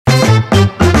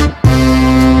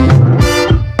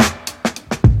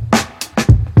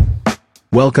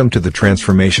Welcome to the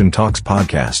Transformation Talks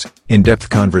podcast, in-depth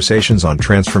conversations on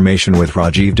transformation with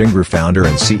Rajiv Dingra, founder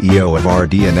and CEO of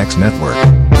RDNX Network.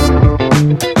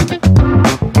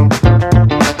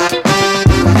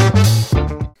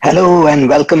 Hello and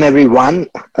welcome everyone.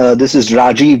 This is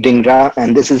Rajiv Dingra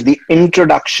and this is the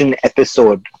introduction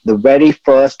episode, the very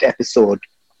first episode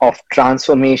of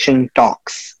Transformation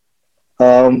Talks.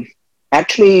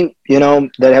 Actually,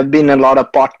 there have been a lot of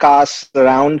podcasts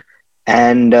around.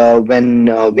 And when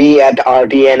we at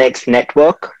RDNX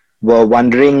Network were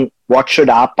wondering what should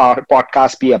our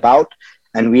podcast be about,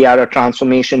 and we are a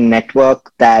transformation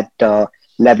network that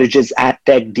leverages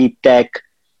AdTech, Deep Tech,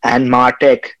 and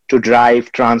MarTech to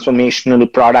drive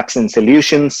transformational products and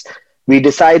solutions, we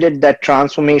decided that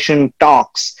Transformation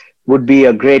Talks would be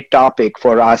a great topic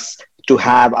for us to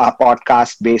have our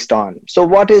podcast based on. So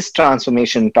what is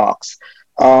Transformation Talks?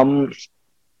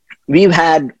 We've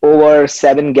had over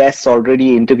 7 guests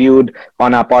already interviewed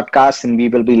on our podcast, and we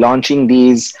will be launching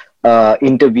these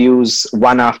interviews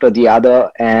one after the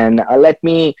other. And let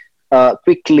me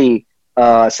quickly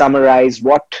summarize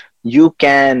what you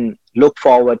can look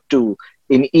forward to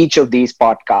in each of these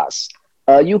podcasts.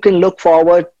 You can look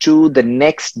forward to the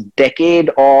next decade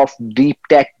of deep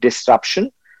tech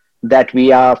disruption that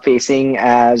we are facing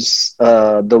as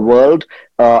the world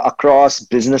across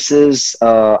businesses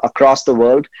across the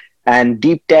world. And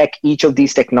deep tech, each of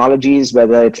these technologies,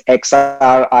 whether it's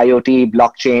XR, IoT,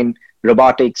 blockchain,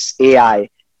 robotics, AI,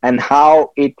 and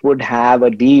how it would have a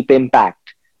deep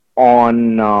impact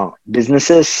on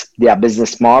businesses, their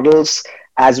business models,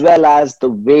 as well as the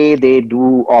way they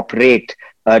do operate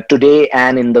today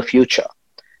and in the future.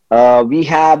 We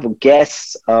have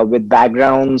guests with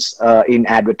backgrounds in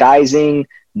advertising,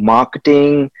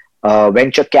 marketing,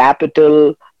 venture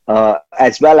capital,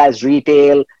 as well as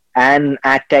retail, and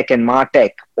AdTech and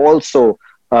MarTech also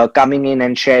coming in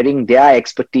and sharing their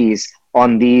expertise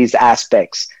on these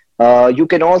aspects. You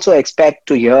can also expect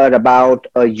to hear about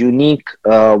a unique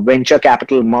venture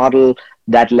capital model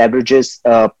that leverages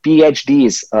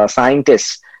PhDs,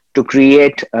 scientists, to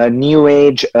create new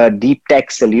age deep tech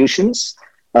solutions.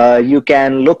 You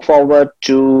can look forward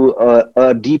to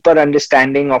a deeper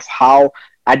understanding of how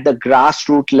at the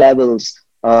grassroots levels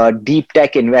deep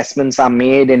tech investments are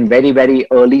made in very, very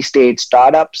early stage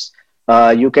startups.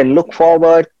 You can look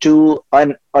forward to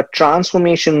a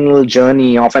transformational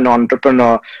journey of an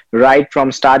entrepreneur, right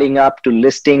from starting up to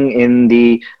listing in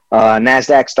the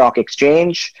NASDAQ stock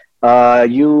exchange.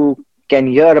 You can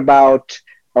hear about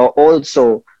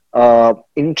also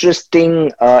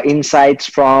interesting insights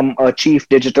from a chief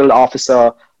digital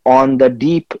officer on the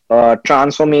deep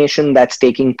transformation that's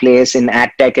taking place in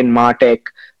AdTech and MarTech.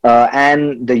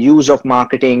 And the use of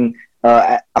marketing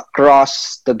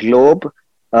across the globe.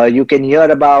 You can hear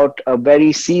about a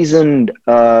very seasoned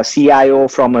CIO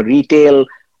from a retail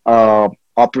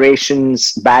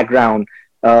operations background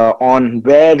on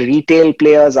where retail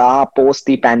players are post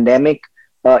the pandemic.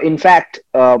 In fact,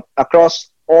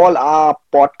 across all our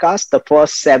podcasts, the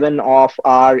first 7 of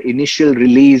our initial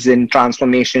release in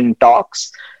Transformation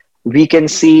Talks, we can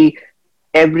see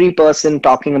every person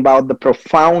talking about the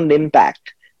profound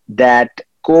impact that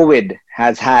COVID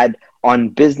has had on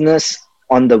business,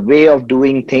 on the way of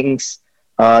doing things,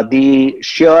 the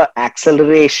sheer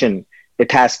acceleration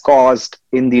it has caused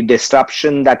in the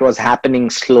disruption that was happening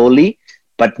slowly,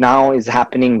 but now is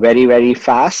happening very, very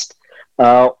fast.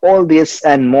 All this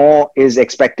and more is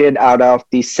expected out of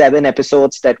the 7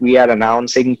 episodes that we are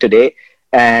announcing today.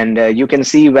 And you can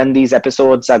see when these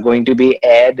episodes are going to be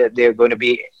aired. They're going to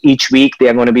be each week. They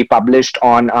are going to be published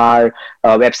on our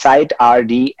website,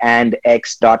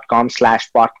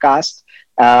 rdandx.com/podcast.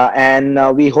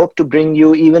 And we hope to bring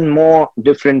you even more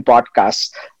different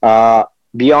podcasts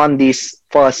beyond these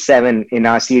first 7 in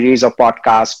our series of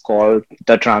podcasts called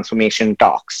The Transformation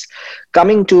Talks.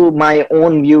 Coming to my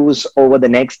own views over the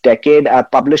next decade, I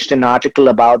published an article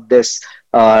about this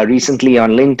recently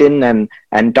on LinkedIn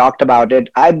and talked about it.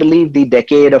 I believe the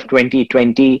decade of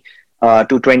 2020 to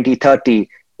 2030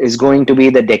 is going to be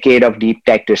the decade of deep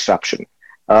tech disruption.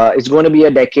 It's going to be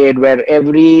a decade where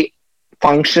every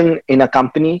function in a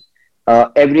company,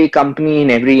 every company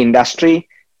in every industry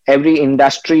in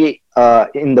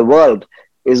the world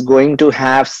is going to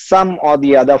have some or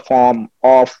the other form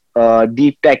of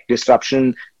deep tech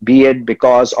disruption, be it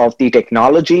because of the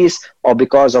technologies or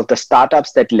because of the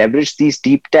startups that leverage these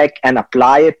deep tech and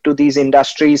apply it to these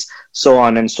industries, so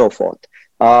on and so forth.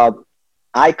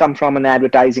 I come from an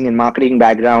advertising and marketing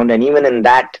background, and even in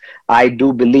that, I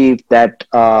do believe that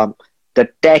the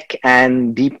tech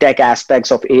and deep tech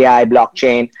aspects of AI,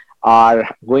 blockchain are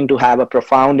going to have a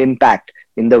profound impact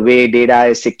in the way data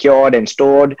is secured and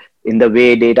stored, in the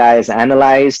way data is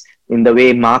analyzed, in the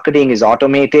way marketing is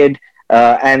automated,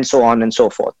 and so on and so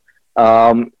forth.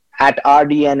 At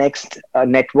RDNX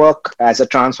network, as a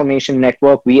transformation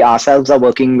network, we ourselves are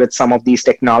working with some of these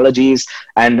technologies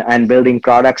and building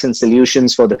products and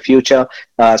solutions for the future.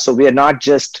 So we are not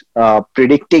just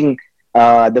predicting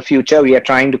the future, we are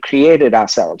trying to create it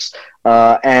ourselves.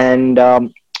 From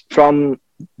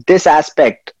this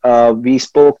aspect, we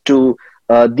spoke to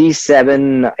these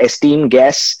 7 esteemed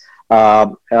guests,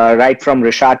 right from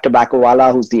Rishad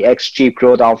Tabakowala, who's the ex-chief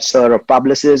growth officer of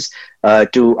Publicis,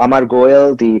 to Amar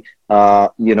Goyal, the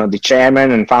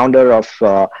chairman and founder of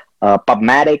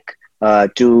Pubmatic,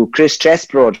 to Chris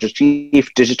Chesbro, the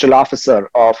chief digital officer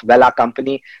of Vela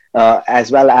Company,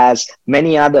 as well as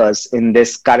many others in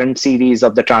this current series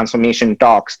of the Transformation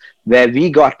Talks, where we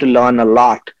got to learn a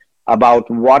lot about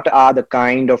what are the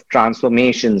kind of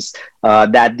transformations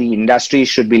that the industry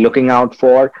should be looking out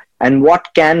for, and what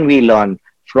can we learn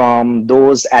from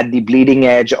those at the bleeding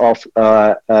edge of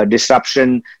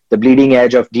disruption, the bleeding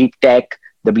edge of deep tech,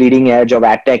 the bleeding edge of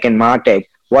ad tech and martech.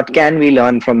 What can we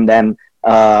learn from them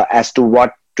as to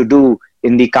what to do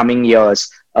in the coming years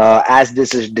as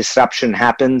this disruption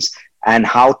happens, and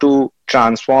how to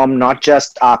transform not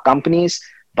just our companies,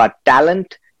 but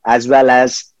talent, as well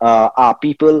as our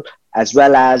people, as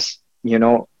well as,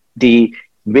 the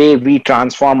way we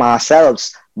transform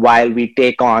ourselves while we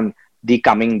take on the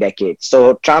coming decade.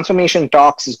 So Transformation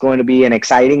Talks is going to be an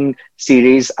exciting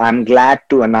series. I'm glad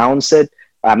to announce it.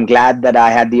 I'm glad that I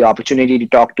had the opportunity to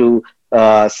talk to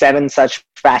 7 such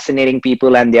fascinating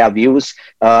people and their views.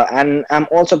 And I'm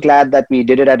also glad that we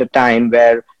did it at a time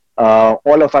where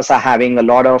all of us are having a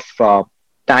lot of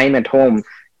time at home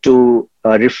to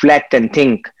reflect and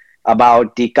think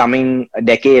about the coming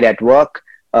decade at work,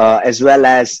 as well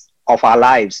as of our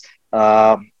lives.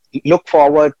 Look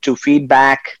forward to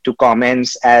feedback, to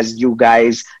comments as you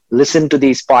guys listen to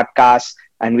these podcasts,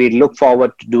 and we look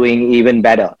forward to doing even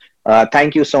better.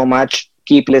 Thank you so much.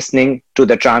 Keep listening to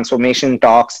the Transformation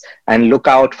Talks and look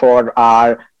out for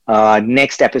our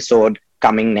next episode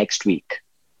coming next week.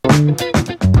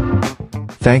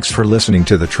 Thanks for listening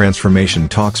to the Transformation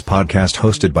Talks podcast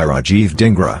hosted by Rajiv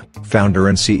Dingra, founder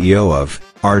and CEO of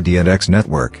RDNX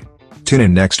Network. Tune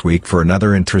in next week for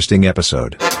another interesting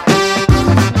episode.